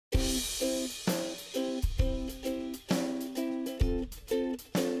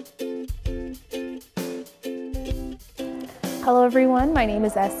Hello everyone, my name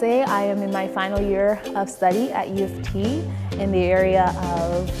is Essay. I am in my final year of study at U of T in the area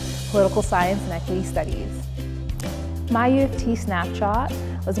of political science and equity studies. My U of T snapshot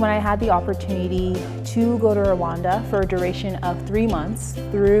was when I had the opportunity to go to Rwanda for a duration of 3 months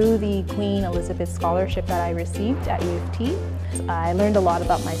through the Queen Elizabeth Scholarship that I received at U of T. I learned a lot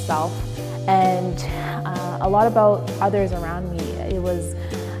about myself and a lot about others around me. It was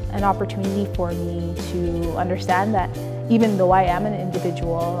an opportunity for me to understand that even though I am an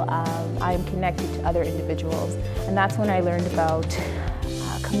individual, I am connected to other individuals. And that's when I learned about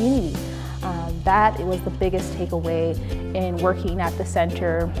community. That was the biggest takeaway in working at the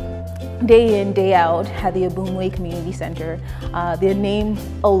center day in, day out at the Abumwe Community Center. The name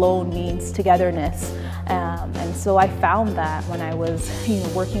alone means togetherness. And so I found that when I was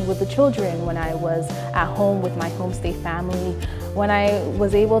working with the children, when I was at home with my homestay family, when I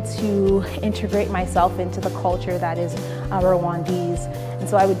was able to integrate myself into the culture that is Rwandese. And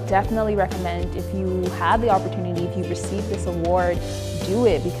so I would definitely recommend, if you have the opportunity, if you receive this award, do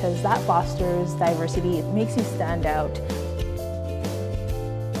it, because that fosters diversity. It makes you stand out.